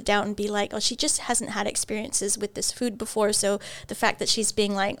benefit of the doubt and be like, oh, she just hasn't had experiences with this food before. So the fact that she's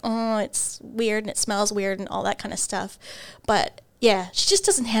being like, oh, it's weird and it smells weird and all that kind of stuff. But yeah, she just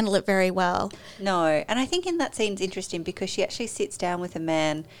doesn't handle it very well. No. And I think in that scene's interesting because she actually sits down with a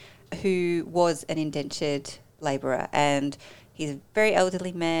man who was an indentured labourer, and he's a very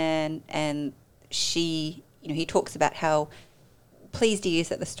elderly man, and he talks about how pleased he is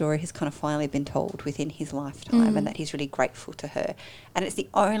that the story has kind of finally been told within his lifetime and that he's really grateful to her. And it's the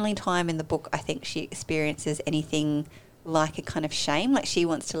only time in the book I think she experiences anything like a kind of shame, like she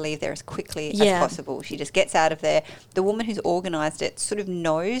wants to leave there as quickly as possible. She just gets out of there. The woman who's organised it sort of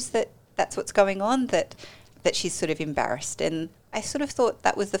knows that that's what's going on, that she's sort of embarrassed. And I sort of thought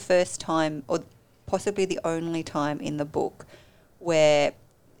that was the first time, or possibly the only time in the book, where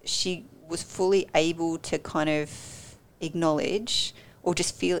she was fully able to kind of acknowledge or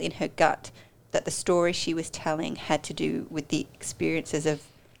just feel in her gut that the story she was telling had to do with the experiences of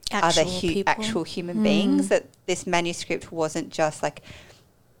actual human beings, that this manuscript wasn't just like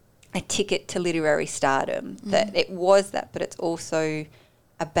a ticket to literary stardom, that it was that, but it's also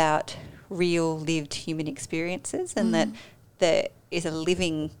about real lived human experiences, and that there is a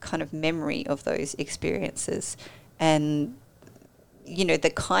living kind of memory of those experiences. And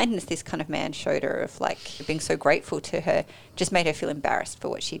the kindness this kind of man showed her of like being so grateful to her just made her feel embarrassed for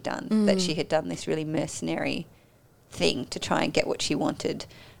what she'd done, that she had done this really mercenary thing to try and get what she wanted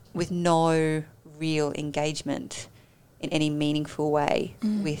with no real engagement in any meaningful way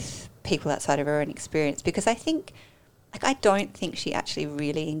with people outside of her own experience. Because I don't think she actually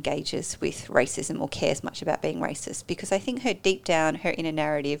really engages with racism or cares much about being racist, because I think her deep down, her inner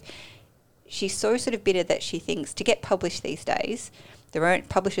narrative, she's so sort of bitter that she thinks to get published these days,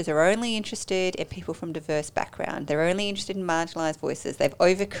 publishers are only interested in people from diverse background. They're only interested in marginalised voices. They've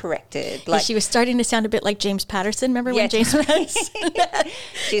overcorrected. Like, she was starting to sound a bit like James Patterson. Remember when James Patterson?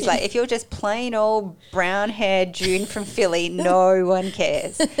 She's like, if you're just plain old brown-haired June from Philly, no one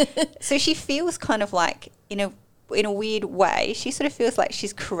cares. So she feels kind of like, in a weird way, she sort of feels like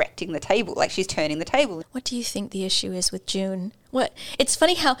she's correcting the table, like she's turning the table. What do you think the issue is with June? It's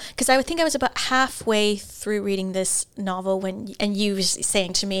funny how, because I think I was about halfway through reading this novel and you were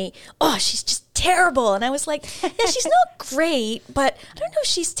saying to me, oh, she's just terrible. And I was like, yeah, she's not great, but I don't know if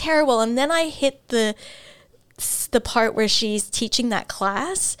she's terrible. And then I hit the part where she's teaching that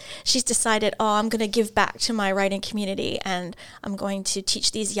class. She's decided, I'm going to give back to my writing community and I'm going to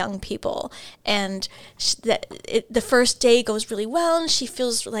teach these young people. And the first day goes really well, and she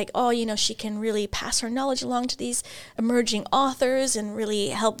feels like, she can really pass her knowledge along to these emerging authors and really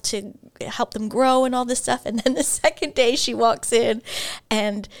help them grow and all this stuff. And then the second day she walks in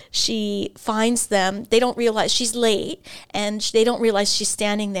and she finds them. They don't realize she's late, and they don't realize she's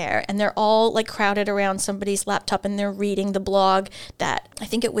standing there, and they're all like crowded around somebody's laptop, and they're reading the blog that I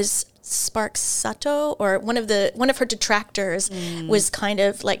think it was Sparks Sato or one of her detractors was kind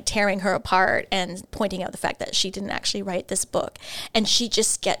of like tearing her apart and pointing out the fact that she didn't actually write this book. And she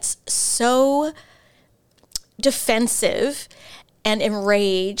just gets so defensive and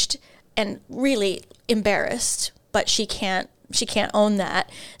enraged and really embarrassed, but she can't own that.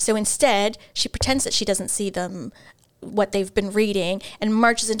 So instead, she pretends that she doesn't see them, what they've been reading, and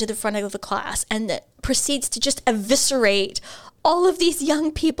marches into the front of the class and proceeds to just eviscerate all of these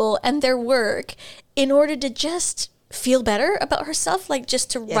young people and their work in order to just feel better about herself, like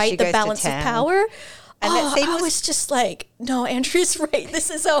just to right the balance of power. And I was just like, no, Andrea's right. This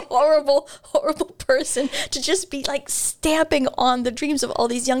is a horrible, horrible person to just be like stamping on the dreams of all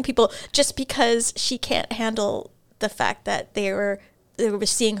these young people just because she can't handle the fact that they were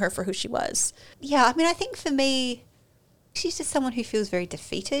seeing her for who she was. Yeah, I mean, I think for me, she's just someone who feels very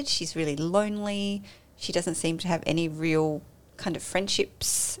defeated. She's really lonely. She doesn't seem to have any real kind of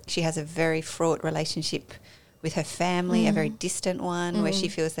friendships. She has a very fraught relationship with her family, a very distant one, where she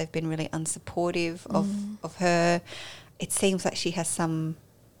feels they've been really unsupportive of her. It seems like she has some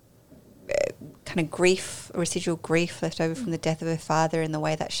kind of grief, residual grief left over from the death of her father and the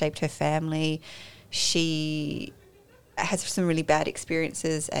way that shaped her family. She has some really bad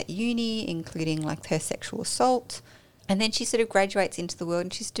experiences at uni, including like her sexual assault. And then she sort of graduates into the world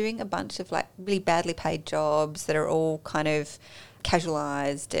and she's doing a bunch of like really badly paid jobs that are all kind of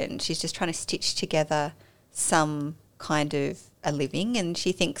casualised, and she's just trying to stitch together some kind of a living. And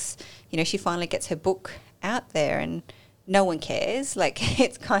she thinks, you know, she finally gets her book out there and no one cares. Like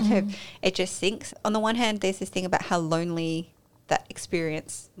it's kind of, it just sinks. On the one hand, there's this thing about how lonely that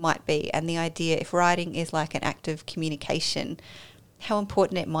experience might be, and the idea if writing is like an act of communication, how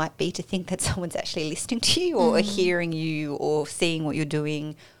important it might be to think that someone's actually listening to you or hearing you or seeing what you're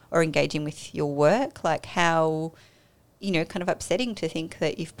doing or engaging with your work. Like how, you know, kind of upsetting to think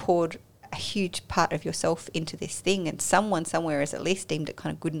that you've poured a huge part of yourself into this thing and someone somewhere has at least deemed it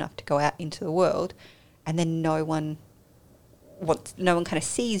kind of good enough to go out into the world, and then no one kind of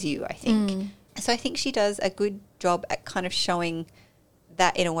sees you, I think. So I think she does a good job at kind of showing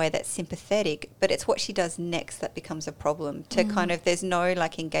that in a way that's sympathetic, but it's what she does next that becomes a problem. To kind of, there's no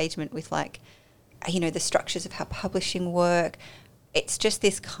like engagement with like, you know, the structures of how publishing work. It's just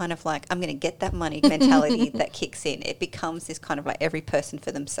this kind of like, I'm going to get that money mentality that kicks in. It becomes this kind of like every person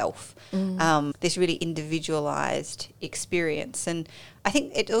for themselves, this really individualized experience. And I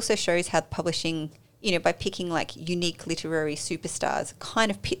think it also shows how publishing, you know, by picking like unique literary superstars,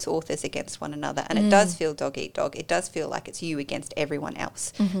 kind of pits authors against one another. And it does feel dog eat dog. It does feel like it's you against everyone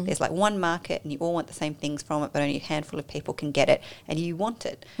else. There's like one market and you all want the same things from it, but only a handful of people can get it and you want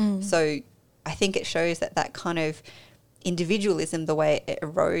it. So I think it shows that kind of individualism, the way it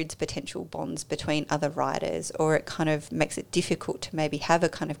erodes potential bonds between other writers, or it kind of makes it difficult to maybe have a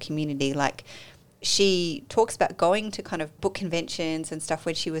kind of community. Like she talks about going to kind of book conventions and stuff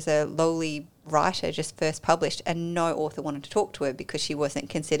when she was a lowly writer, just first published, and no author wanted to talk to her because she wasn't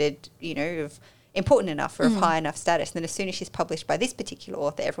considered, you know, of important enough or of high enough status. And then as soon as she's published by this particular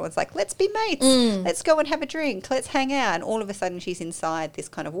author, everyone's like, let's be mates, let's go and have a drink, let's hang out. And all of a sudden she's inside this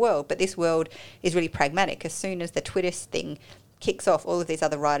kind of world. But this world is really pragmatic. As soon as the Twitter thing kicks off, all of these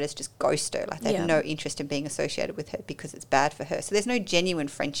other writers just ghost her. Like they have no interest in being associated with her because it's bad for her. So there's no genuine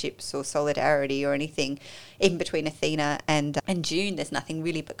friendships or solidarity or anything. Even between Athena and June, there's nothing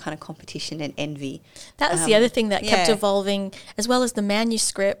really but kind of competition and envy. That was the other thing that kept evolving, as well as the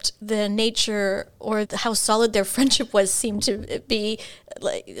manuscript. The nature or how solid their friendship was seemed to be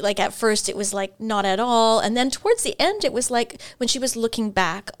like at first it was like not at all, and then towards the end it was like when she was looking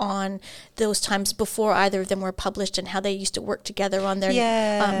back on those times before either of them were published and how they used to work together on their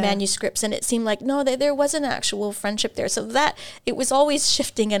manuscripts, and it seemed like no, there was an actual friendship there. So that it was always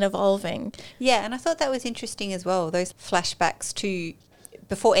shifting and evolving. Yeah, and I thought that was interesting as well, those flashbacks to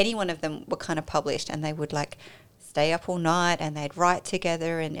before any one of them were kind of published, and they would like stay up all night and they'd write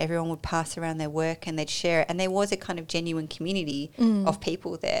together and everyone would pass around their work and they'd share it, and there was a kind of genuine community of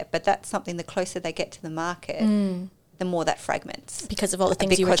people there. But that's something, the closer they get to the market, the more that fragments. Because of all the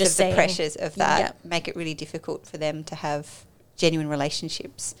things you were just saying. Because of the pressures of that make it really difficult for them to have genuine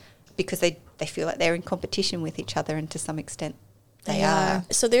relationships because they feel like they're in competition with each other, and to some extent they are.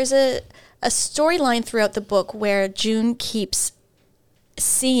 So there's a storyline throughout the book where June keeps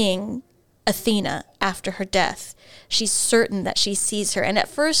seeing Athena after her death. She's certain that she sees her. And at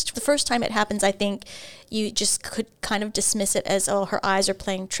first, the first time it happens, I think you just could kind of dismiss it as, oh, her eyes are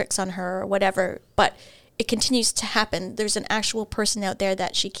playing tricks on her or whatever. But it continues to happen. There's an actual person out there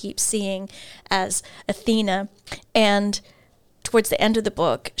that she keeps seeing as Athena. And Towards the end of the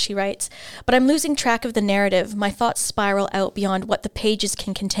book, she writes, "But I'm losing track of the narrative. My thoughts spiral out beyond what the pages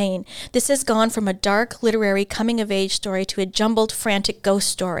can contain. This has gone from a dark, literary, coming-of-age story to a jumbled, frantic ghost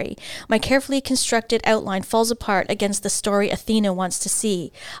story. My carefully constructed outline falls apart against the story Athena wants to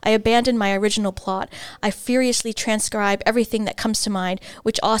see. I abandon my original plot. I furiously transcribe everything that comes to mind,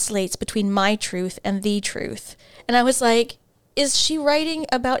 which oscillates between my truth and the truth." And I was like, is she writing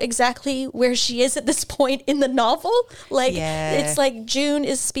about exactly where she is at this point in the novel? Like, it's like June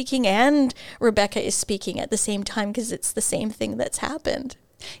is speaking and Rebecca is speaking at the same time because it's the same thing that's happened.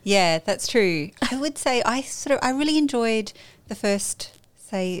 Yeah, that's true. I would say I really enjoyed the first,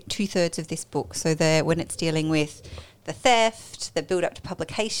 say, 2/3 of this book. So when it's dealing with the theft, the build up to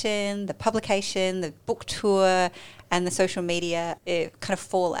publication, the book tour, and the social media kind of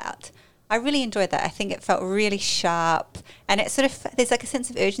fallout. I really enjoyed that. I think it felt really sharp, and it sort of, there's like a sense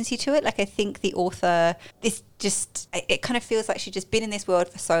of urgency to it. Like, I think the author, it kind of feels like she'd just been in this world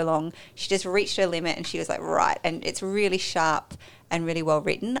for so long. She just reached her limit and she was like, right. And it's really sharp and really well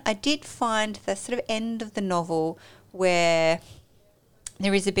written. I did find the sort of end of the novel where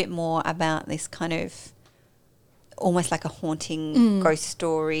there is a bit more about this kind of almost like a haunting ghost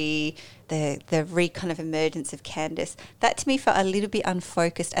story, the kind of emergence of Candace. That to me felt a little bit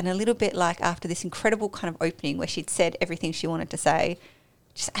unfocused and a little bit like after this incredible kind of opening where she'd said everything she wanted to say,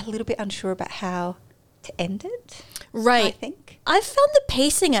 just a little bit unsure about how to end it. Right. I think. I found the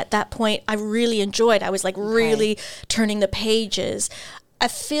pacing at that point I really enjoyed. I was like really turning the pages. I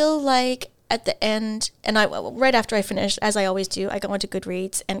feel like at the end, and right after I finished, as I always do, I go into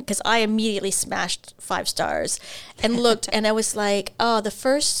Goodreads, and because I immediately smashed 5 stars and looked, and I was like, oh, the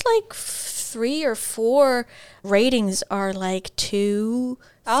first like 3 or 4 ratings are like 2,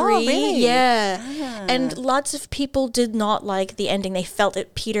 3. Oh, really? Yeah. And lots of people did not like the ending. They felt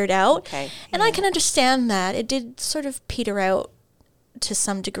it petered out. Okay. And I can understand that. It did sort of peter out to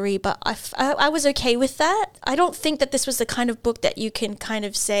some degree, but I was okay with that. I don't think that this was the kind of book that you can kind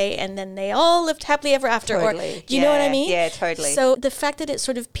of say, and then they all lived happily ever after. Totally. Or, do you know what I mean? Yeah, totally. So the fact that it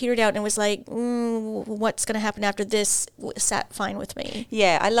sort of petered out and was like, what's going to happen after this sat fine with me.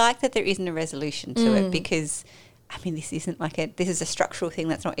 Yeah, I like that there isn't a resolution to it because, I mean, this isn't like this is a structural thing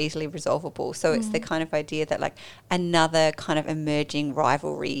that's not easily resolvable. So it's the kind of idea that like another kind of emerging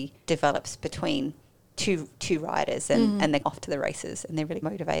rivalry develops between two riders and they're off to the races and they're really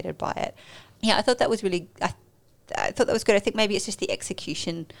motivated by it. Yeah, I thought that was really, I thought that was good. I think maybe it's just the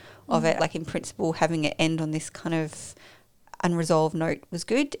execution of it. Like in principle, having it end on this kind of unresolved note was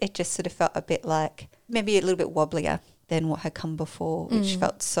good. It just sort of felt a bit like maybe a little bit wobblier than what had come before, which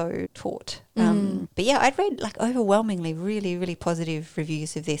felt so taut. But yeah, I'd read like overwhelmingly really, really positive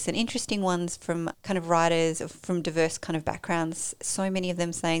reviews of this and interesting ones from kind of writers from diverse kind of backgrounds. So many of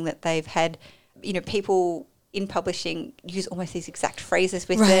them saying that they've had, you know, people in publishing use almost these exact phrases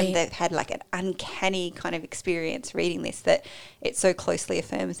with them. They've had like an uncanny kind of experience reading this, that it so closely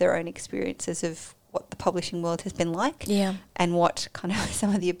affirms their own experiences of what the publishing world has been like and what kind of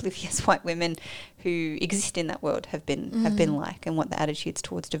some of the oblivious white women who exist in that world have been like, and what the attitudes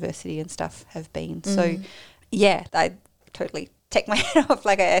towards diversity and stuff have been. So yeah, I totally take my hat off.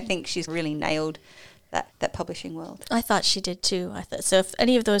 Like I think she's really nailed that publishing world. I thought she did too. So if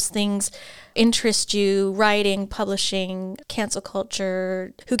any of those things interest you, writing, publishing, cancel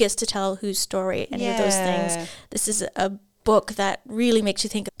culture, who gets to tell whose story, any of those things, this is a book that really makes you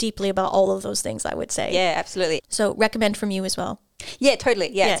think deeply about all of those things, I would say. Yeah, absolutely. So recommend from you as well. Yeah,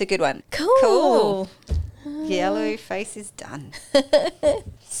 totally. Yeah, it's a good one. Cool. Yellowface is done.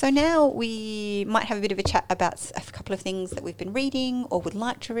 So now we might have a bit of a chat about a couple of things that we've been reading or would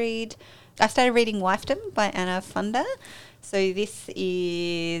like to read. I started reading Wifedom by Anna Funder. So this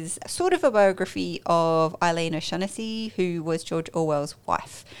is sort of a biography of Eileen O'Shaughnessy, who was George Orwell's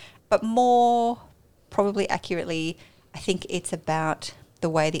wife. But more probably accurately, I think it's about the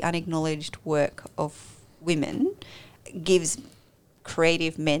way the unacknowledged work of women gives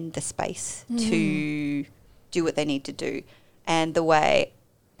creative men the space to do what they need to do, and the way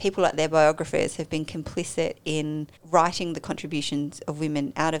people like their biographers have been complicit in writing the contributions of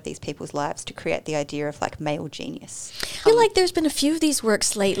women out of these people's lives to create the idea of like male genius. I feel like there's been a few of these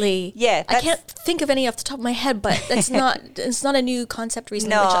works lately. Yeah. I can't think of any off the top of my head, but it's not a new concept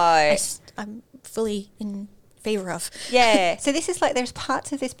recently, which I'm fully in favor of. Yeah. So this is like, there's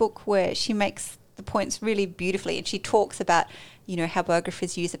parts of this book where she makes the points really beautifully, and she talks about, you know, how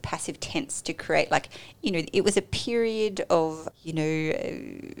biographers use a passive tense to create, like, you know, it was a period of, you know,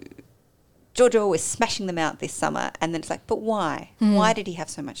 George Orwell was smashing them out this summer, and then it's like, but why? Why did he have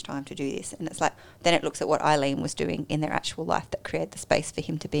so much time to do this? And it's like, then it looks at what Eileen was doing in their actual life that created the space for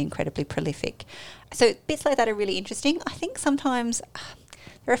him to be incredibly prolific. So bits like that are really interesting. I think sometimes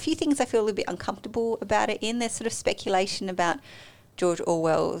there are a few things I feel a little bit uncomfortable about it in. There's sort of speculation about George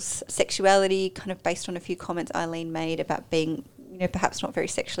Orwell's sexuality, kind of based on a few comments Eileen made about being, perhaps not very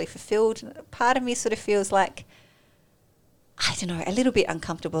sexually fulfilled. Part of me sort of feels like, I don't know, a little bit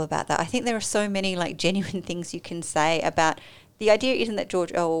uncomfortable about that. I think there are so many like genuine things you can say about the idea isn't that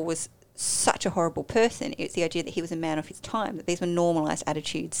George Orwell was such a horrible person. It's the idea that he was a man of his time, that these were normalised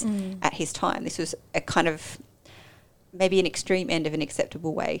attitudes at his time. This was a kind of maybe an extreme end of an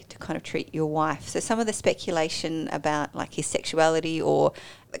acceptable way to kind of treat your wife. So some of the speculation about like his sexuality or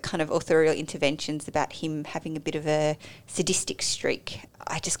the kind of authorial interventions about him having a bit of a sadistic streak,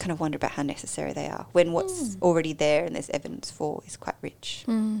 I just kind of wonder about how necessary they are when what's already there and there's evidence for is quite rich.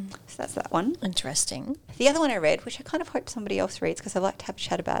 So that's that one. Interesting. The other one I read, which I kind of hope somebody else reads because I like to have a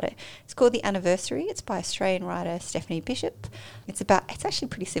chat about it, it's called The Anniversary. It's by Australian writer Stephanie Bishop. It's actually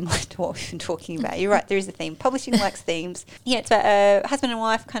pretty similar to what we've been talking about. You're right, there is a theme. Publishing likes themes. Yeah, it's about a husband and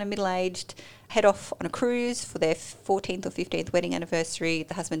wife, kind of middle-aged, head off on a cruise for their 14th or 15th wedding anniversary.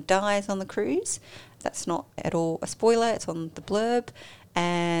 The husband dies on the cruise. That's not at all a spoiler. It's on the blurb.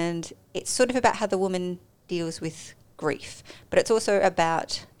 And it's sort of about how the woman deals with grief. But it's also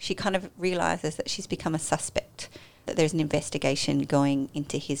about, she kind of realises that she's become a suspect, that there's an investigation going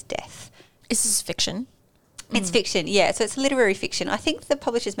into his death. Is this fiction? It's fiction, yeah. So it's literary fiction. I think the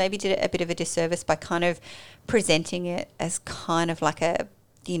publishers maybe did it a bit of a disservice by kind of presenting it as kind of like a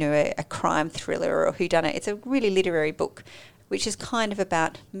crime thriller or a whodunit. It's a really literary book, which is kind of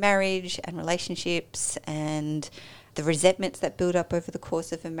about marriage and relationships and the resentments that build up over the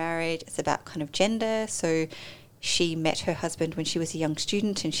course of a marriage. It's about kind of gender. So she met her husband when she was a young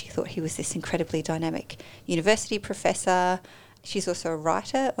student and she thought he was this incredibly dynamic university professor. She's also a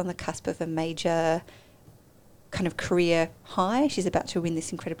writer on the cusp of a major kind of career high. She's about to win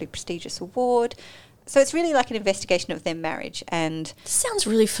this incredibly prestigious award. So it's really like an investigation of their marriage. And this sounds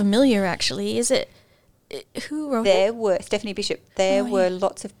really familiar, actually. Is it? Who wrote it? Stephanie Bishop. There were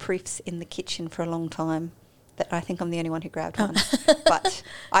lots of proofs in the kitchen for a long time that I think I'm the only one who grabbed one. But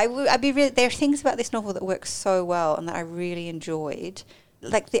there are things about this novel that work so well and that I really enjoyed.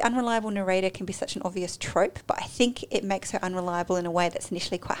 Like the unreliable narrator can be such an obvious trope, but I think it makes her unreliable in a way that's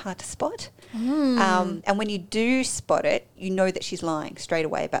initially quite hard to spot. And when you do spot it, you know that she's lying straight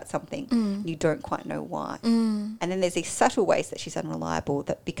away about something. You don't quite know why. And then there's these subtle ways that she's unreliable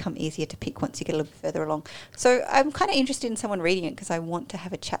that become easier to pick once you get a little bit further along. So I'm kind of interested in someone reading it because I want to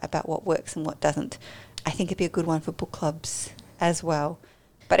have a chat about what works and what doesn't. I think it'd be a good one for book clubs as well.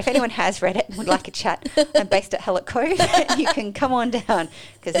 But if anyone has read it and would like a chat, I'm based at Hallett Cove. You can come on down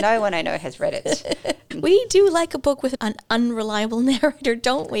because no one I know has read it. We do like a book with an unreliable narrator,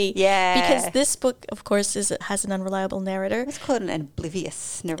 don't we? Yeah. Because this book, of course, has an unreliable narrator. Let's call it an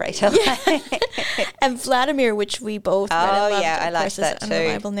oblivious narrator. Yeah. And Vladimir, which we both read and loved, I of like course, that is an too.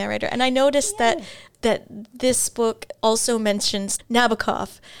 unreliable narrator. And I noticed that this book also mentions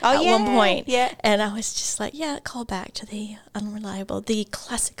Nabokov at one point. Yeah. And I was just like, call back to the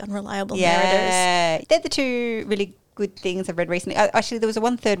classic unreliable narrators. They're the two really good things I've read recently. Actually, there was a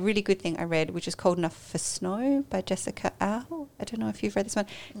one-third really good thing I read, which is Cold Enough for Snow by Jessica Au. I don't know if you've read this one.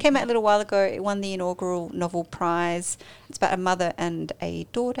 It came out a little while ago. It won the inaugural novel prize. It's about a mother and a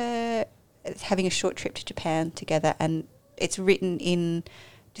daughter having a short trip to Japan together, and it's written in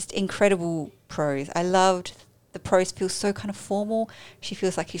just incredible prose. I loved the prose. Feels so kind of formal. She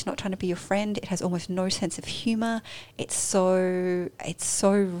feels like she's not trying to be your friend. It has almost no sense of humour. It's so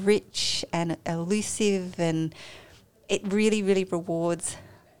rich and elusive, and it really, really rewards.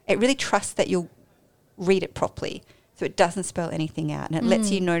 It really trusts that you'll read it properly, so it doesn't spell anything out, and it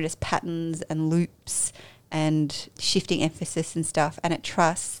lets you notice patterns and loops and shifting emphasis and stuff, and it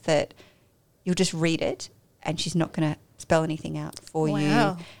trusts that you'll just read it and she's not going to spell anything out for you.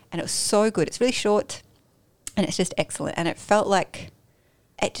 And it was so good. It's really short and it's just excellent. And it felt like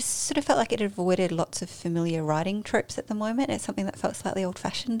it avoided lots of familiar writing tropes at the moment. It's something that felt slightly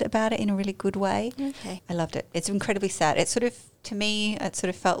old-fashioned about it in a really good way. Okay. I loved it. It's incredibly sad. To me, it sort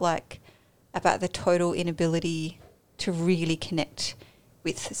of felt like about the total inability to really connect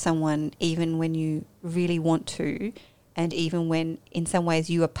with someone even when you really want to, and even when in some ways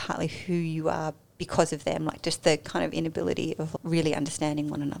you are partly who you are because of them, like just the kind of inability of really understanding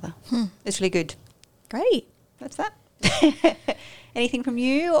one another. It's really good. Great. That's that. Anything from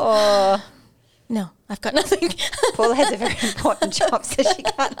you or? No, I've got nothing. Paula has a very important job, so she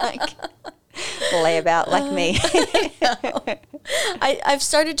can't layabout like me. I've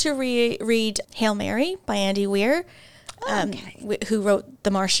started to read Hail Mary by Andy Weir. Who wrote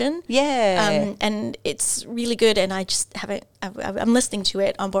The Martian. Yeah. And it's really good, and I just haven't, I'm listening to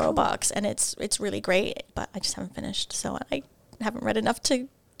it on BorrowBox, and it's really great, but I just haven't finished, so I haven't read enough to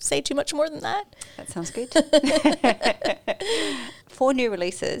say too much more than that. That sounds good. 4 new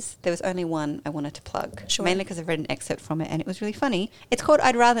releases. There was only one I wanted to plug, mainly because I've read an excerpt from it, and it was really funny. It's called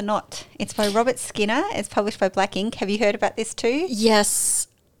I'd Rather Not. It's by Robert Skinner. It's published by Black Ink. Have you heard about this too? Yes.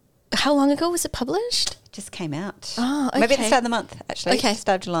 How long ago was it published? Just came out. Oh, okay. Maybe at the start of the month, actually. Okay.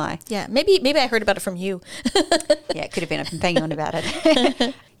 Start of July. Yeah, maybe I heard about it from you. Yeah, it could have been. I've been banging on about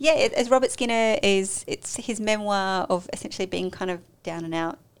it. Yeah, as Robert Skinner it's his memoir of essentially being kind of down and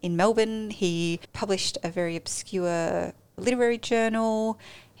out in Melbourne. He published a very obscure literary journal.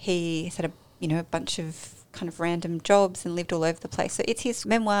 He's had a bunch of kind of random jobs and lived all over the place. So it's his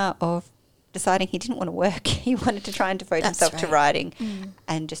memoir of deciding he didn't want to work. He wanted to try and devote himself to writing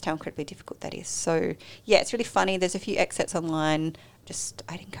and just how incredibly difficult that is. So, yeah, it's really funny. There's a few excerpts online.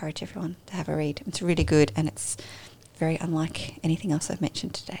 I'd encourage everyone to have a read. It's really good, and it's very unlike anything else I've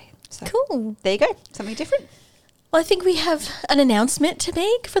mentioned today. So Cool. There you go. Something different. Well, I think we have an announcement to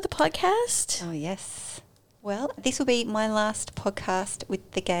make for the podcast. Oh, yes. Well, this will be my last podcast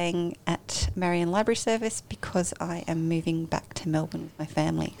with the gang at Marion Library Service because I am moving back to Melbourne with my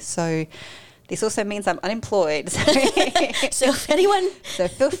family. So this also means I'm unemployed. So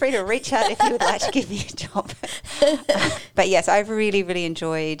feel free to reach out if you would like to give me a job. But yes, I've really, really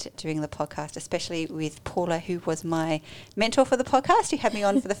enjoyed doing the podcast, especially with Paula, who was my mentor for the podcast, who had me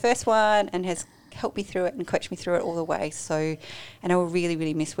on for the first one and has helped me through it and coached me through it all the way. So, and I will really,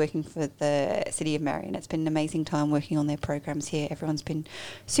 really miss working for the City of Marion. It's been an amazing time working on their programs here. Everyone's been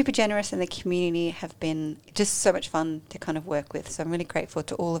super generous, and the community have been just so much fun to kind of work with. So I'm really grateful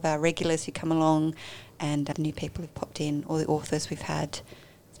to all of our regulars who come along and new people who've popped in, all the authors we've had.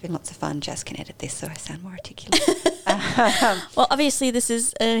 It's been lots of fun. Jazz can edit this so I sound more articulate. Well, obviously this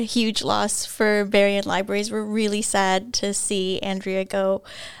is a huge loss for Marion Libraries. We're really sad to see Andrea go.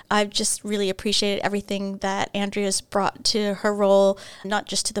 I've just really appreciated everything that Andrea's brought to her role, not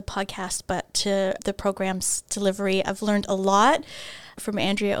just to the podcast, but to the program's delivery. I've learned a lot from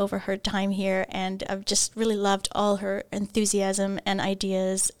Andrea over her time here, and I've just really loved all her enthusiasm and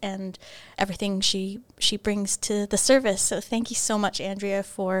ideas and everything she brings to the service. So thank you so much, Andrea,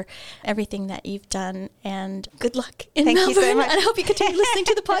 for everything that you've done, and good luck in Melbourne. Thank you so much. And I hope you continue listening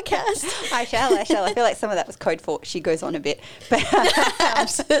to the podcast. I shall. I feel like some of that was code for she goes on a bit. But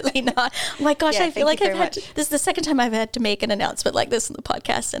absolutely not. Oh my gosh, yeah, I feel like this is the second time I've had to make an announcement like this in the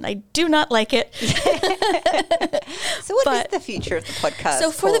podcast, and I do not like it. So what is the future of the podcast?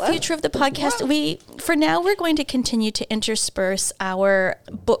 So for Paula? the future of the podcast, we're going to continue to intersperse our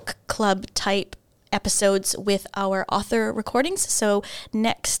book club type episodes with our author recordings. So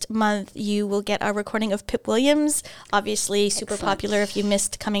next month you will get our recording of Pip Williams, obviously super popular if you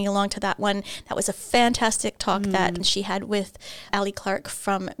missed coming along to that one. That was a fantastic talk that she had with Allie Clark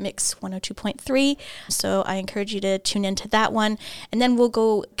from Mix 102.3. So I encourage you to tune into that one. And then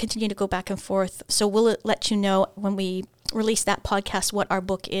we'll continue to go back and forth. So we'll let you know when we release that podcast what our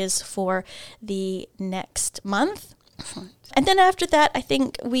book is for the next month. Excellent. And then after that, I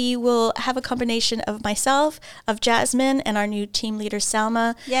think we will have a combination of myself, of Jasmine, and our new team leader,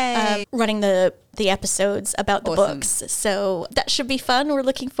 Salma, running the episodes about the books. So that should be fun. We're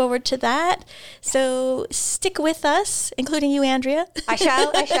looking forward to that. So stick with us, including you, Andrea. I shall.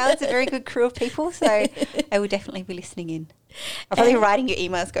 It's a very good crew of people, so I will definitely be listening in. I'm probably writing your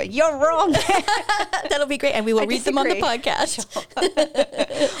emails going, you're wrong. That'll be great. And we will read them on the podcast. Sure.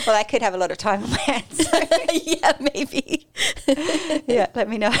 Well, I could have a lot of time on my hands. So. Yeah, maybe. Yeah, let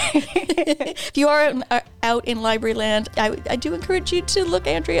me know. If you are out in library land, I do encourage you to look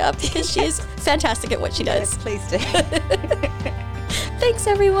Andrea up because she is fantastic at what she does. Yes, please do. Thanks,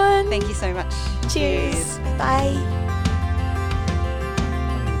 everyone. Thank you so much. Cheers. Bye.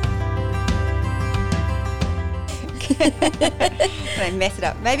 When I mess it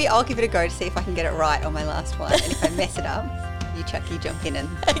up, maybe I'll give it a go to see if I can get it right on my last one. And if I mess it up, you jump in and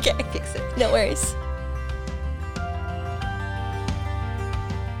fix it. No worries.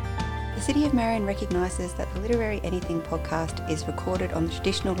 The City of Marion recognises that the Literary Anything podcast is recorded on the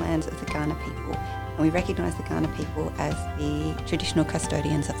traditional lands of the Kaurna people, and we recognise the Kaurna people as the traditional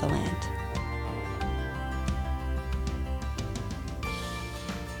custodians of the land.